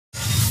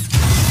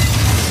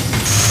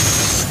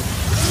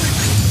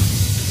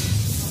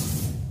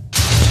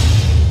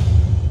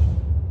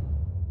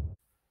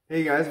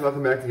Hey guys,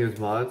 welcome back to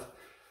Gibbs Mods.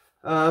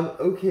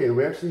 Okay,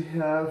 we actually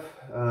have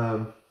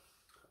an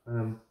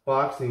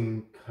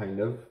unboxing,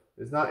 kind of.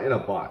 It's not in a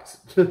box.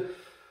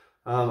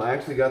 I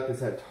actually got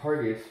this at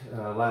Target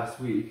last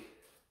week,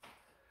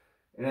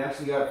 and I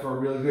actually got it for a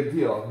really good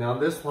deal. Now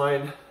this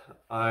line,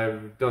 I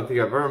don't think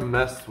I've ever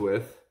messed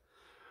with.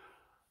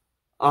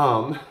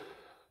 But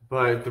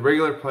the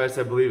regular price,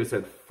 I believe, is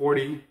at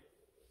 $40.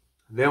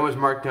 Then it was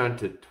marked down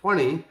to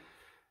 $20.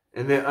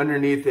 And then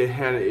underneath it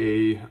had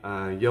a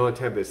yellow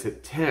tab that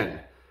said 10.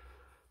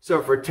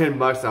 So for 10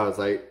 bucks, I was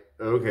like,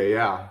 okay,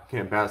 yeah,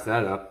 can't pass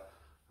that up.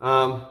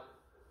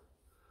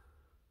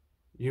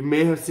 You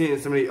may have seen it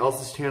in somebody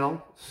else's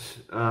channel.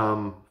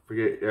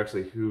 Forget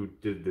actually who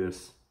did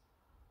this.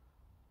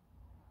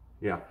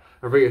 Yeah,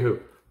 I forget who.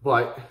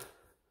 But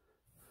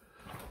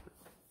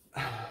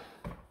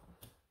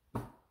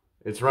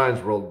it's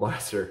Ryan's World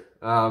Blaster.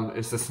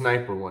 It's the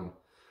sniper one.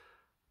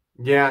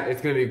 Yeah,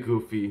 it's gonna be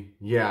goofy.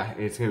 Yeah,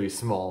 it's gonna be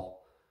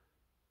small.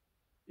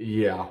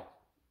 Yeah.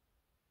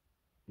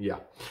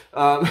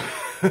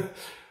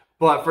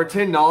 But for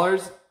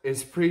 $10,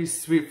 it's pretty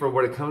sweet for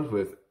what it comes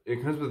with.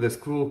 It comes with this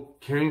cool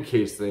carrying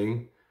case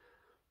thing.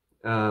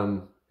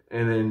 And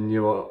then,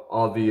 you know,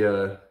 all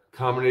the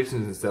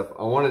combinations and stuff.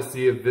 I want to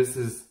see if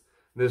this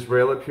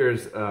rail up here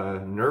is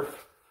Nerf.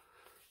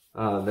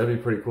 That'd be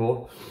pretty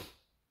cool.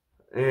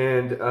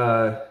 And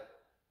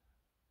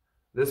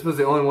this was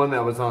the only one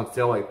that was on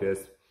sale like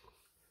this.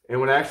 And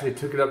when I actually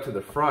took it up to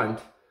the front,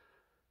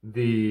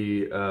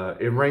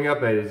 it rang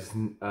up as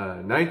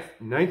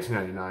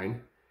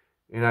 $19.99.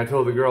 And I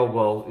told the girl,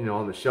 well, you know,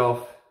 on the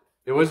shelf,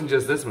 it wasn't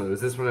just this one. It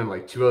was this one and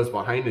like two others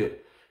behind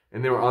it.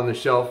 And they were on the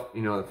shelf,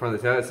 you know, in front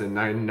of the tab, it said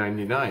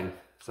 $9.99.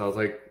 So I was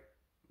like,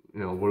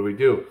 you know, what do we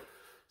do?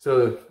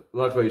 So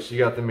luckily she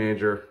got the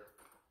manager.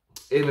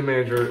 And the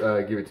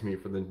manager gave it to me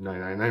for the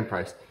 $9.99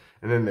 price.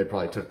 And then they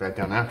probably took that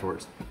down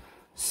afterwards.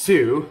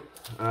 So,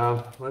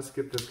 let's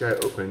get this guy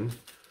open.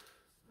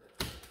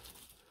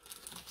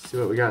 See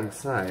what we got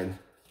inside.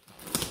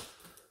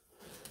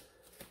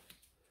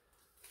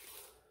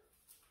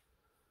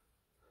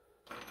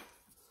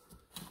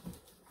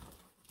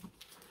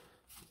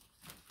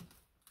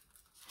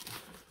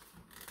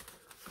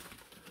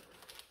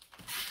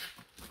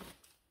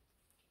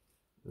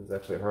 It's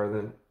actually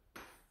harder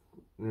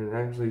than it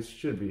actually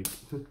should be.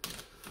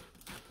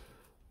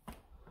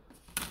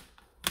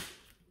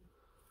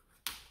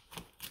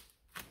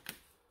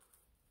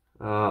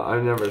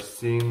 I've never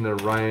seen the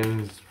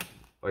Ryan's,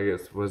 I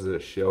guess, was it a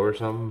show or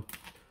something?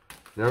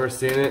 Never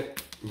seen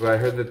it, but I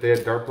heard that they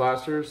had dart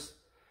blasters.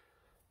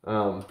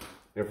 And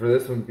for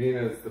this one being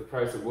as the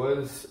price it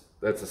was,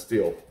 that's a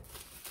steal.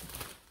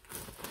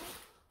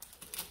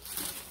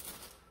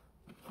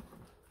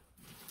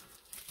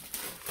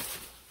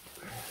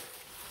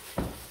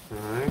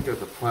 Alright,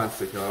 got the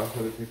plastic off.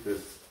 Let me take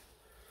this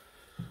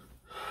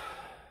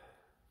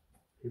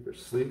paper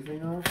sleeve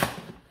thing off.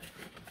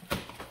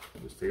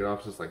 Just take it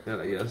off just like that,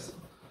 I guess.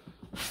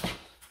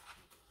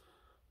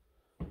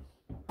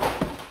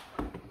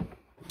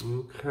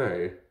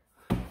 Okay.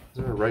 Is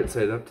there a right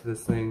side up to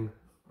this thing?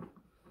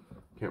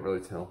 Can't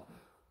really tell.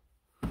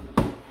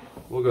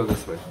 We'll go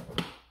this way.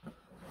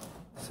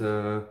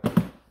 So,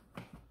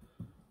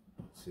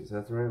 let's see, is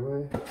that the right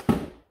way?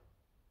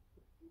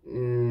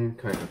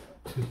 Kind of.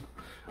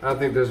 I don't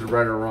think there's a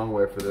right or wrong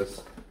way for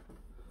this,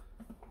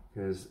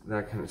 because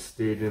that kind of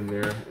stayed in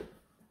there.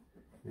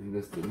 And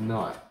this did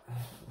not.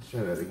 Let's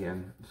try that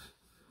again.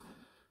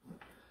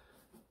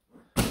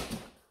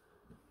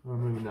 Or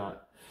maybe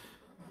not.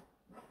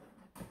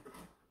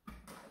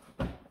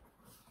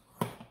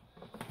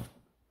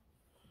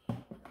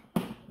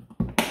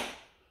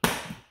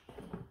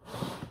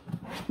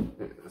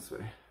 Maybe this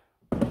way.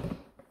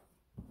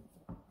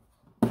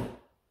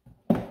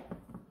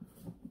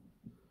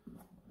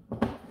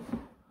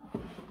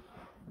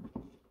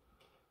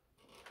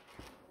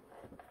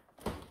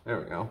 There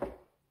we go.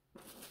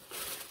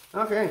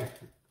 Okay,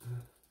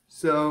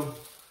 so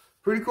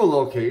pretty cool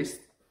little case,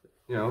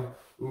 you know.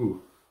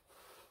 Ooh,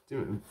 it's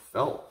even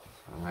felt.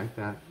 I like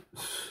that.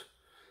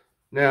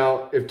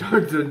 Now, if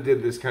Tarzan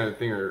did this kind of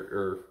thing,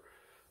 or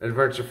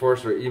Adventure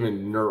Force, or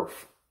even Nerf,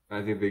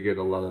 I think they get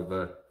a lot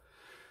of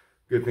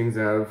good things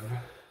out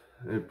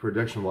of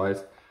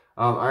production-wise.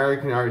 I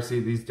can already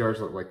see these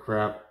darts look like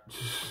crap.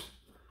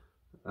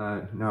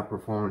 Not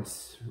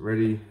performance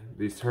ready.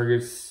 These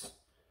targets,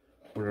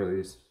 what are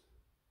these?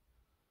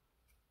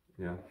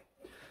 Yeah.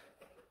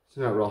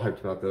 So not real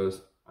hyped about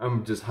those.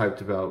 I'm just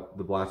hyped about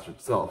the blaster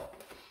itself.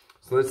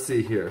 So let's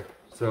see here.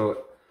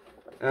 So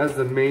as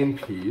the main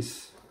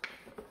piece,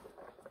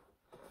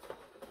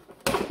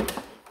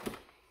 it's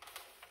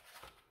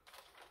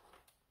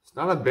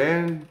not a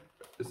bad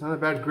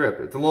grip.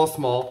 It's a little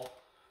small,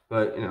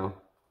 but you know.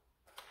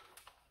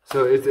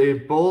 So it's a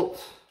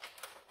Bolt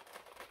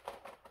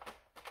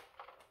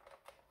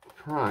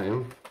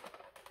Prime.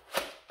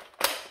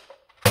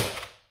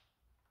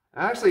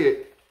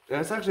 Actually,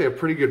 that's actually a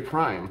pretty good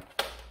prime.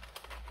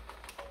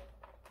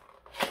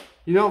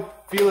 You don't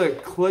feel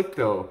it click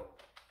though.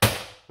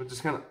 which is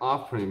kind of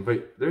off-putting,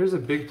 but there's a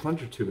big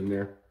plunger tube in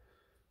there.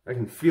 I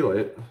can feel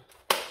it.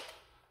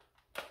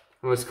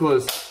 And what's cool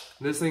is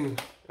this thing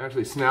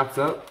actually snaps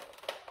up.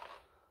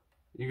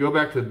 You go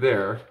back to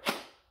there.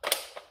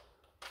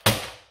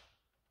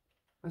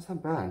 That's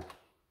not bad.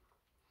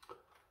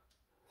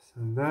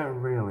 So that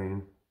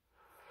railing.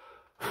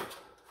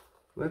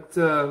 Let's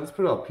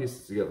put all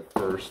pieces together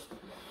first.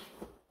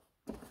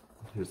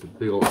 Here's a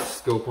big old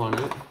scope on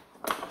it.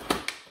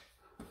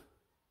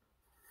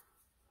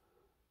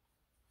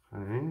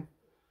 Okay.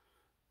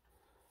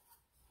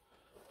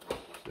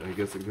 So I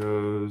guess it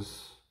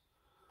goes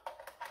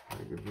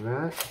like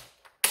that.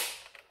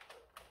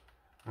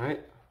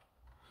 Alright.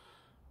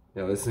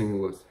 Yeah, this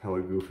thing looks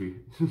hella goofy.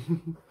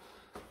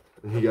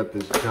 He got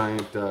this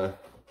giant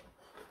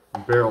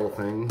barrel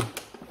thing,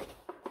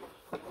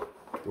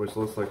 which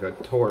looks like a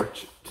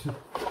torch.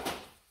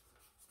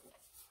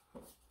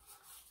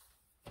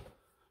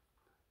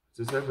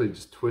 Is this actually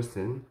just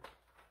twisting?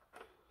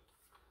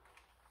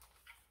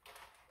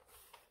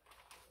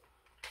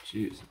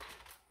 Jeez.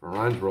 For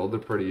Ryan's World, they're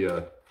pretty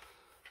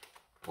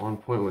on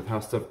point with how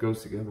stuff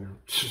goes together.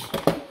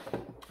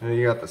 And then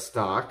you got the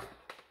stock,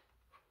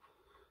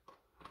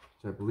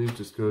 which I believe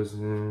just goes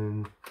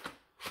in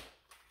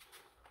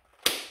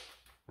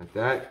like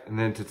that. And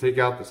then to take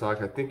out the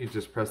stock, I think you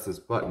just press this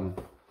button.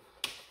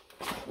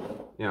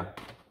 Yeah,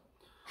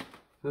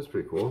 that's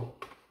pretty cool.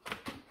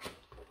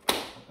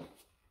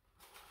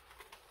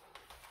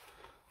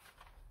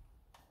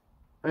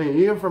 I mean,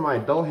 even for my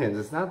adult hands,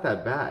 it's not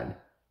that bad.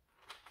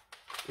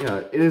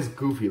 Yeah, it is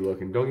goofy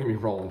looking, don't get me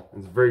wrong.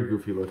 It's very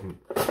goofy looking.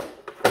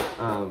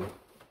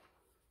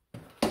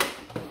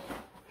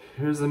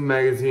 Here's the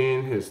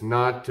magazine. It's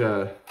not,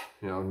 you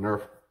know,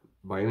 Nerf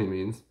by any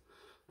means.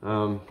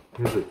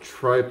 Here's a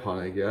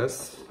tripod, I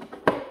guess,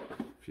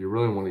 if you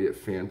really want to get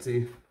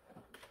fancy.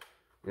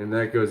 And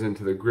that goes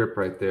into the grip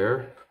right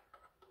there.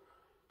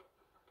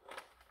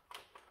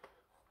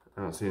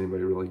 I don't see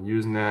anybody really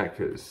using that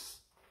because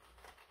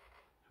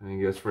I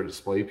guess for a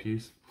display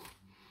piece.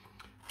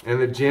 And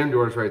the jam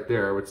door's right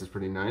there, which is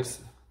pretty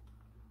nice.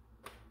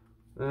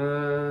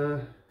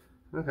 Okay,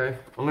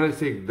 I'm gonna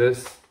take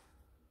this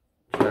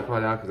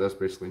tripod out because that's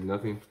basically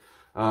nothing.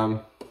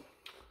 I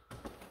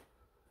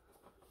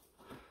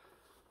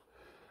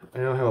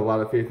don't have a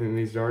lot of faith in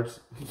these darts,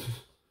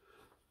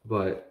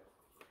 but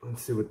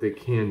let's see what they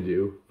can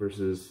do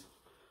versus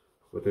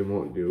what they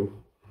won't do.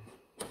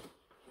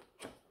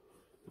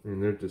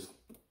 And they're just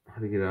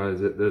hard to get out.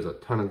 There's a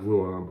ton of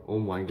glue on them. Oh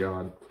my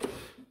god.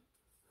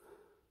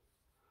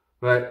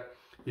 But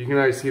you can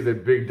already see the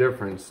big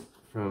difference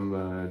from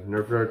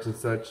Nerf darts and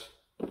such.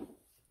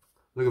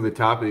 Look at the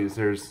top of these.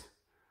 There's,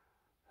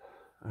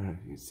 I don't know if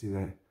you can see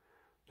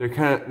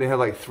that. They have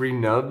like 3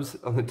 nubs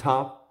on the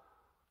top.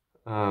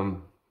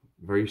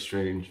 Very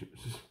strange.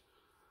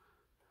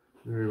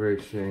 Very, very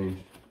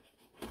strange.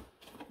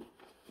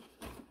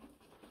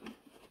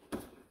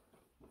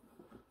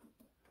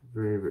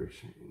 Very, very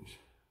strange.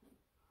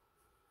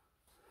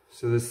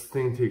 So this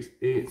thing takes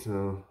 8,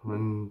 so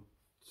 1,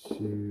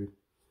 2,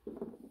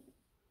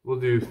 we'll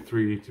do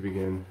 3 to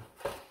begin.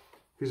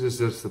 Because it's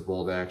just the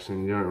bolt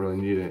action. You don't really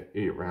need an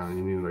 8 round,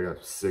 you need like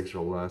a 6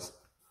 or less.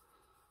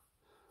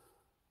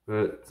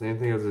 But same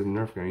thing as a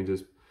Nerf gun, you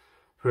just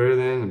put it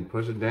in and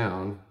push it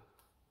down.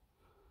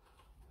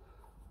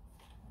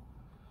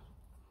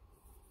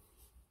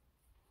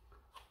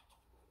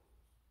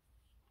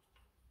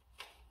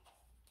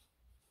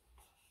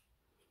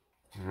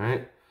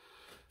 Alright.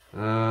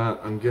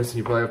 I'm guessing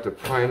you probably have to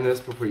prime this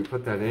before you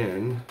put that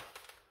in.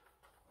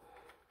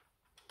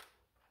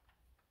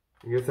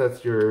 I guess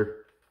that's your,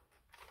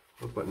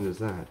 what button is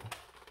that?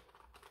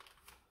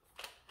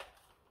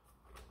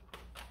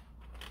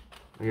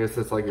 I guess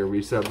that's like your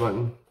reset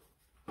button.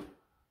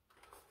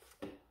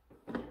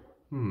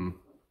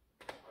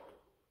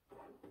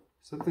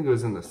 Something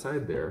goes in the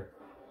side there.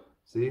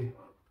 See?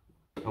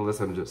 Unless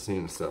I'm just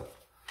seeing stuff.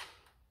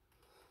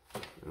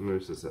 Maybe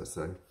it's just that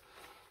side.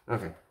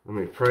 Okay, let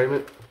me prime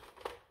it.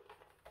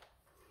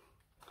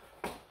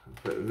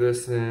 Put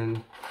this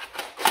in.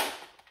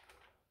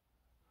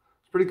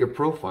 It's pretty good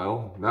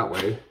profile that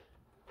way.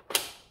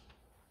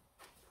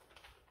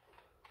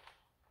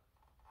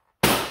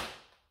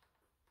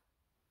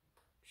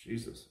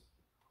 Jesus.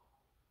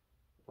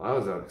 Well, that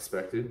was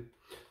unexpected.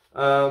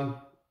 I'm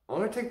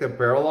going to take the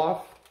barrel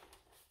off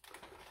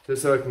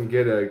just so I can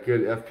get a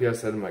good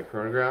FPS out of my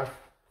chronograph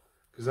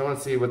because I want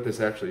to see what this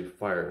actually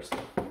fires.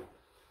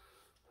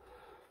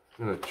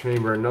 I'm going to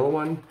chamber another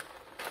one.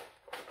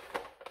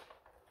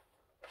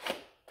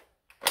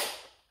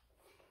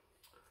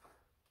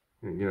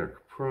 I'm going to get our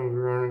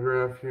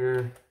chronograph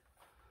here.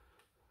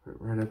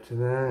 Right up to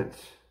that.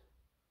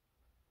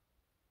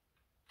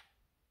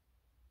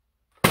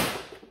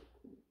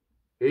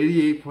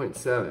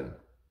 $88.7.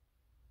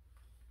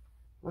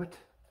 What?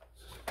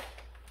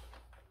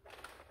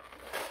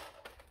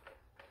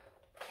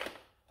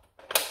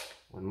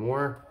 One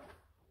more.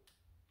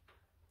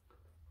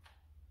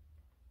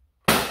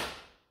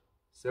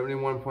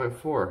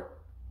 71.4.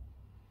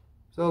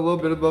 So a little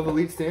bit above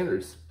elite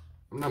standards.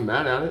 I'm not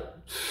mad at it.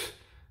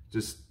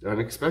 Just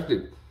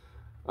unexpected.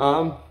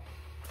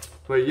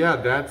 But yeah,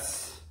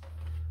 that's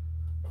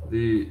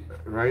the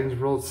Ryan's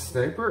World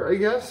Sniper, I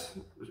guess?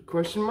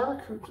 Question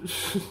mark?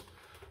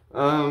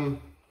 I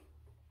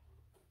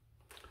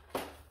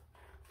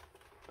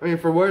mean,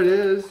 for what it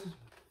is,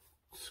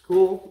 it's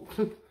cool.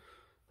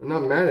 I'm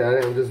not mad at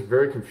it, I'm just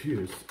very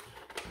confused.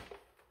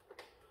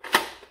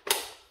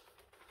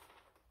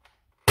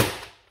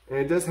 And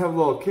it does have a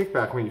little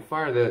kickback when you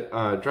fire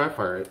that, dry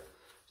fire it.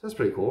 So that's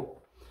pretty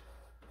cool.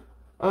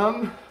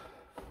 But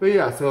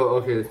yeah, so,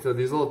 okay, so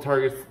these little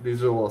targets,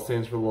 these are little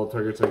stands for little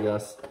targets, I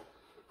guess.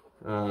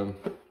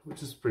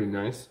 Which is pretty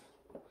nice.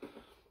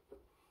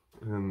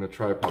 And the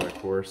tripod, of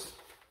course.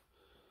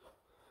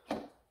 I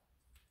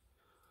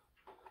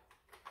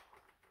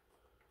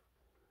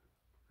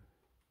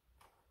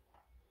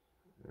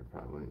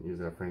probably wouldn't use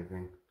that for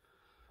anything.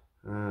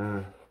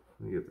 Let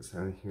me get this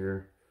out of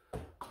here.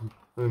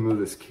 Let me move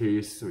this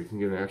case so we can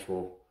get an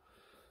actual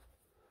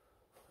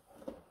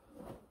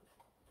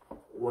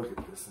look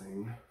at this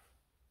thing.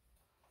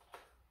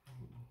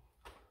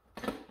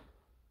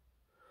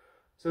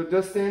 So it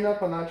does stand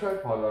up on that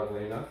tripod,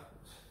 oddly enough.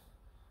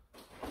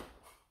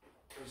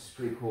 Which is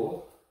pretty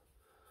cool.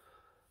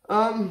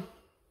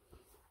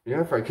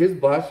 Yeah, for a kid's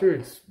blaster,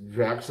 it's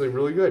actually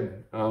really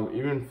good.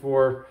 Even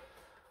for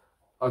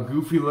a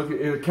goofy look,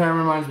 it kind of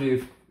reminds me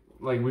of,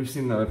 like, we've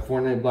seen the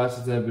Fortnite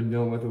blasters that I've been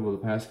dealing with over the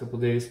past couple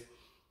of days.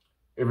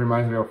 It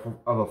reminds me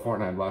of a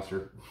Fortnite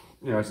blaster.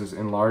 You know, it's just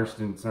enlarged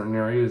in certain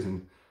areas,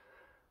 and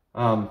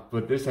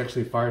but this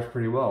actually fires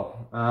pretty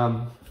well.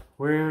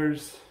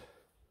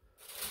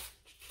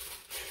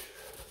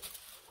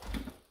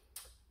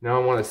 Now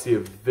I want to see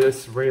if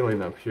this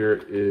railing up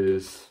here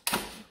is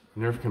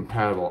Nerf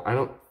compatible. I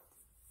don't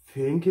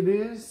think it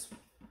is,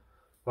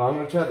 but I'm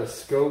going to try the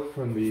scope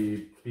from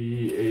the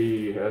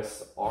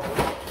BASR.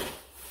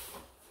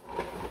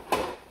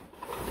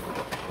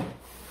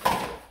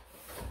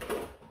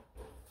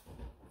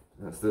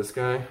 That's this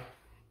guy.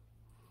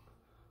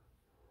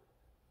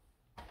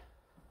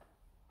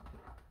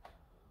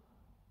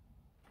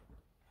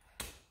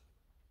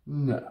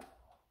 No.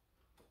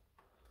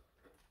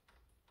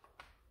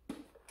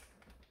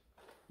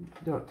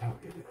 Don't tell me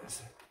it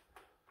is.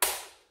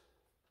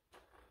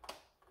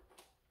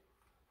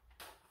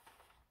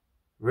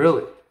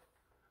 Really?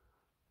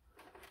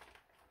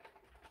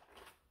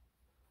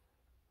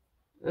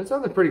 That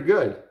sounded pretty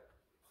good.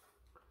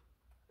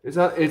 It's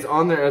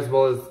on there as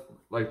well as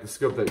like the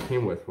scope that it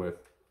came with. You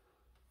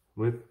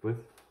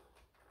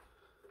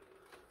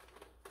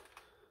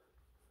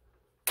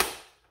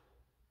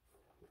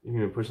can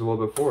even push it a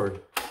little bit forward.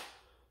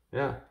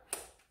 Yeah.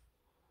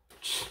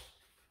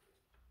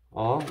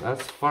 Oh,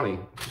 that's funny.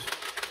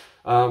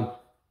 I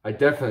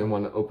definitely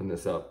want to open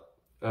this up.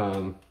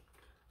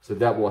 So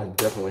that will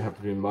definitely have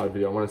to be in my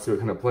video. I want to see what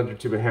kind of plunger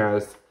tube it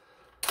has.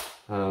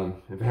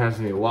 If it has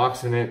any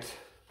locks in it.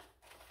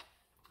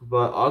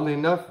 But oddly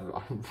enough,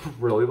 I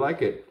really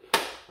like it.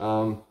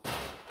 It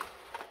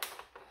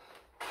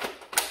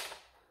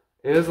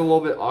is a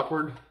little bit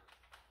awkward,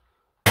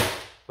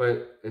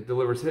 but it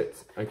delivers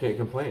hits. I can't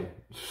complain.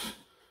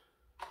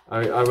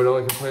 I would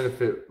only complain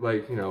if it,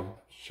 like, you know,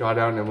 shot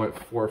out and went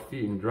 4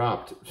 feet and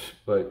dropped,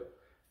 but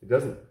it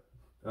doesn't.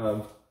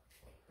 I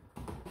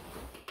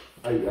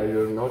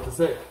don't know what to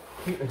say,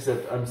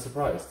 except I'm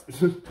surprised.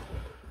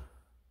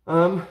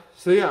 So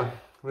yeah,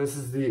 this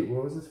is the,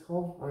 what was this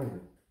called? I don't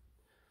even,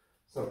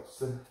 so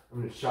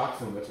I'm in shock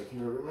so much I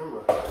can't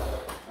remember.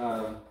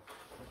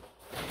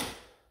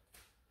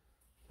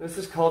 This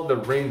is called the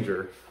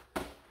Ranger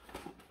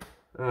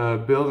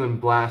Build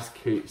and Blast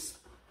case.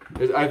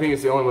 I think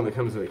it's the only one that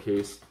comes in a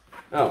case.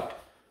 Oh,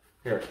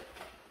 here.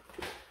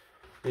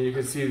 And you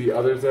can see the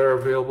others that are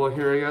available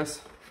here, I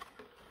guess.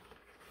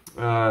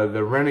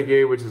 The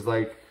Renegade, which is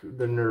like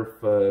the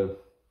Nerf,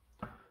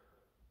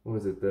 what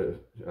was it, the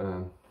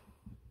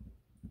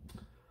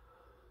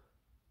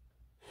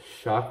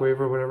Shockwave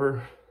or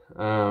whatever.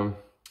 The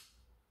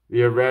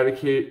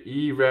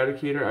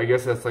Eradicator, I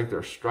guess that's like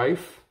their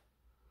Strife.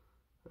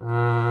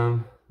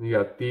 You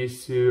got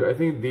these two. I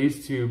think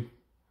these two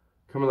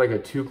come in like a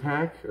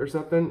 2-pack or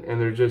something,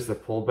 and they're just a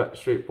pullback,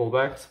 straight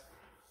pullbacks.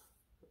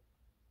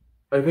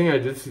 I think I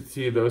did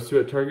see those two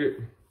at Target,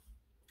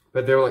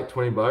 but they were like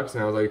 20 bucks,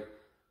 and I was like,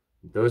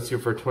 those two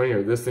for 20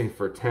 or this thing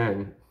for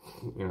 10,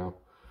 you know.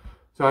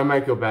 So I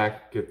might go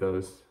back, get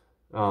those.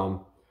 Because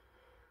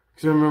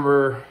I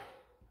remember,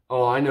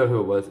 oh, I know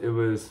who it was. It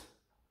was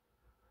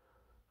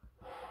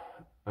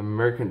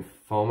American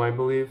Foam, I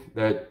believe,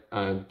 that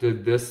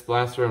did this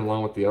blaster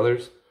along with the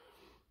others.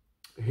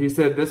 He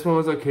said this one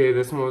was okay,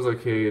 this one was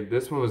okay,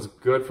 this one was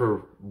good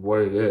for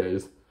what it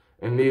is,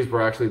 and these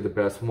were actually the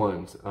best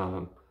ones,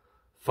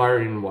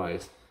 firing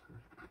wise.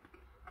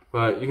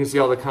 But you can see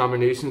all the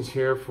combinations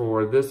here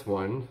for this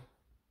one,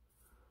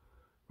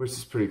 which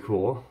is pretty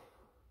cool.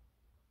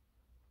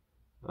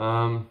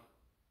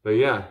 But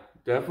yeah,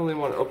 definitely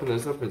want to open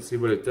this up and see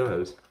what it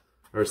does,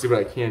 or see what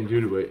I can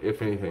do to it,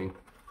 if anything.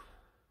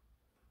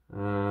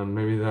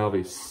 Maybe that'll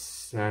be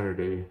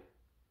Saturday.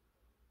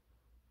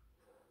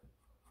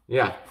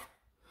 yeah.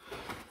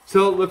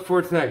 So look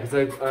forward to that,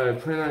 because I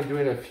plan on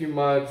doing a few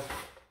mods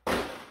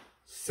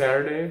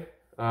Saturday.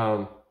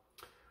 The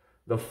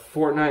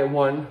Fortnite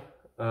one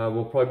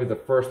will probably be the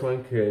first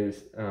one,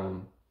 because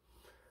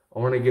I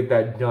want to get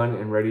that done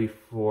and ready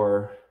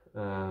for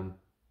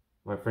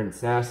my friend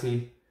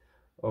Sassy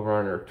over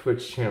on her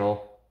Twitch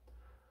channel.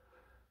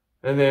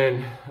 And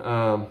then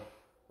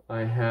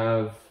I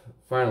have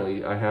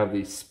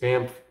the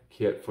spam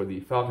kit for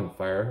the Falcon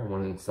Fire. I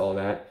want to install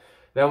that.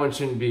 That one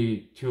shouldn't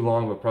be too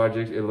long of a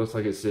project. It looks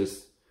like it's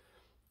just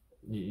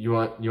you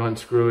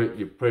unscrew it,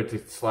 you put it to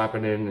slap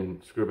it in,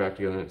 and screw it back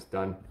together, and it's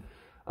done.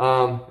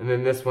 And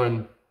then this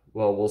one,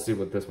 well, we'll see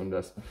what this one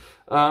does.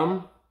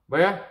 But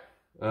yeah,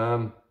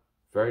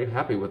 very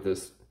happy with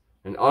this.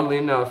 And oddly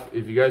enough,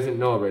 if you guys didn't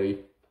know already,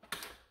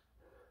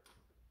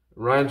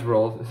 Ryan's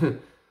World,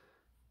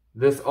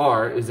 this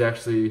R is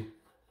actually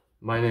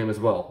my name as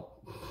well.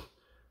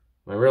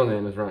 My real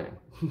name is Ryan.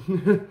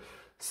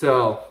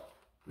 So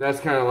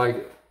that's kind of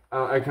like,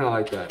 I kind of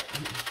like that.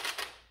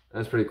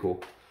 That's pretty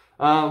cool.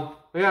 But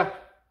yeah,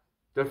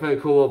 definitely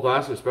a cool little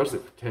blaster, especially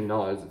for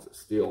 $10. It's a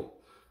steal.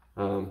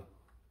 But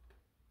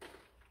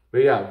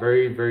yeah,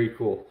 very, very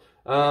cool.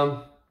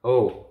 Oh,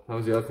 that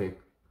was the other thing.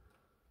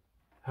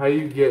 How do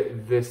you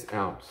get this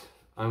out?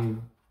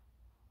 I'm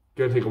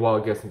gonna take a while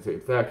guessing to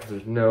it's that, because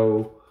there's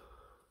no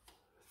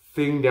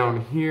thing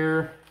down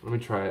here. Let me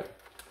try it.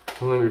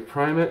 So let me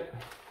prime it.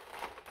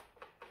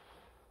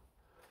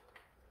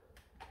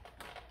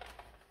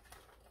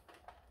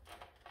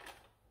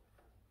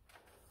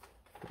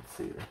 Let's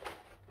see here.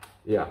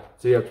 Yeah,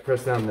 so you have to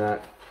press down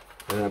that,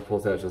 and then it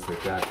pulls out just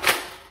like that.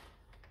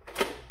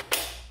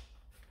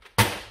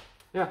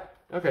 Yeah,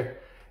 okay.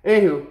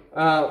 Anywho,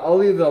 I'll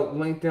leave the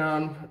link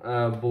down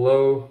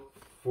below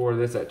for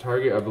this at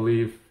Target. I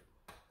believe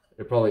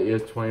it probably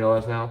is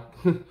 $20 now,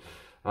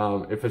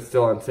 if it's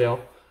still on sale.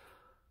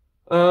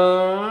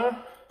 And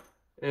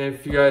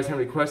if you guys have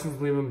any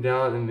questions, leave them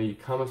down in the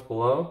comments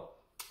below.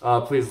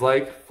 Please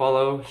like,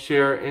 follow,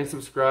 share, and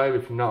subscribe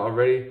if you're not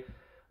already.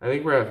 I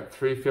think we're at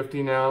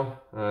 350 now,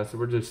 so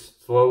we're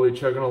just slowly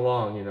chugging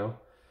along, you know.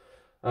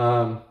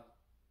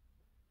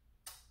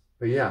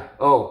 But yeah.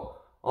 Oh,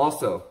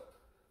 also,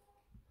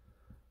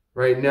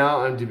 right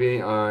now I'm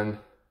debating on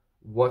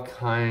what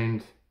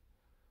kind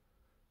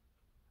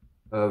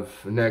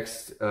of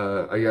next,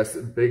 I guess,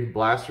 big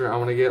blaster I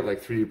want to get,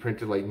 like 3D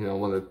printed, like, you know,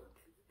 one of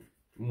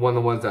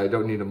the ones that I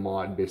don't need a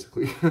mod,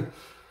 basically,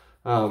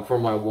 for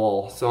my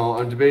wall. So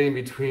I'm debating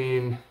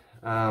between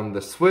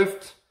the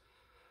Swift,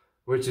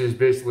 which is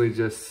basically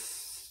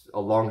just a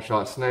long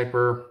shot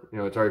sniper. You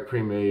know, it's already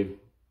pre-made.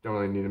 Don't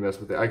really need to mess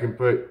with it. I can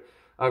put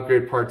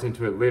upgrade parts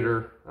into it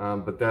later,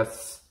 but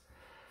that's,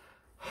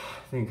 I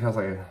think it costs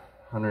like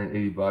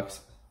 180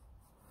 bucks.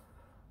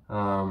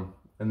 And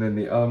then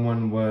the other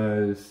one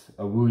was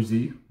a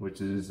Woozy,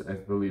 which is, I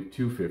believe,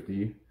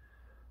 250.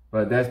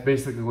 But that's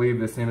basically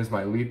the same as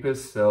my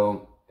Lepus,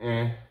 so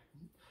I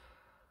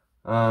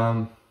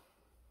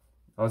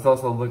was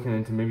also looking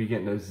into maybe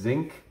getting a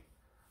Zinc,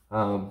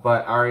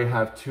 but I already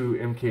have two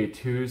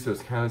MK2s, so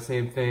it's kind of the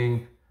same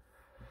thing.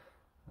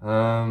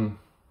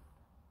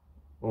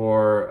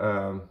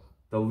 Or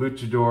the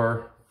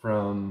Luchador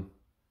from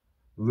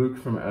Luke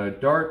from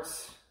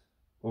Darts,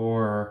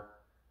 or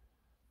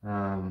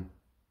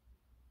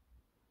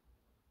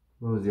what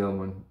was the other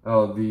one?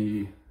 Oh,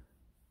 I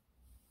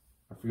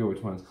forget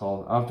which one it's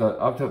called.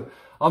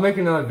 I'll make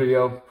another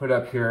video, put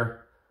up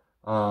here,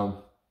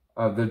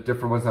 of the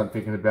different ones I'm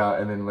thinking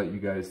about, and then let you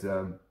guys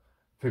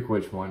pick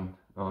which one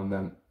on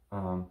them.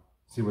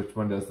 See which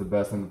one does the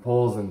best in the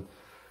polls, and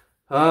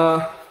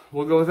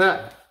we'll go with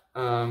that.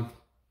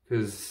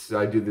 Because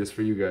I do this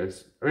for you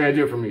guys. I mean, I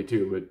do it for me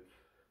too, but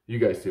you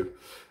guys too.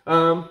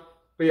 But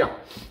yeah,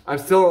 I'm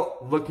still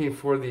looking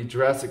for the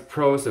Jurassic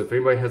Pro, so if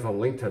anybody has a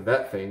link to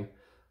that thing,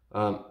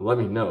 let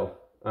me know,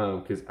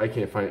 because I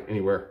can't find it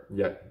anywhere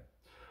yet.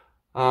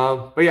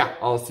 But yeah,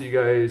 I'll see you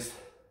guys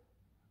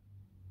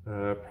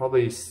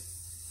probably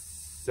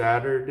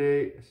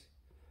Saturday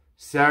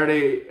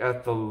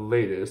at the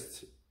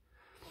latest.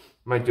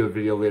 Might do a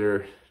video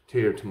later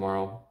today or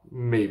tomorrow,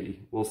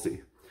 maybe, we'll see.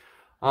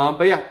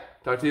 But yeah,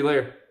 talk to you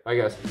later. Bye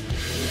guys.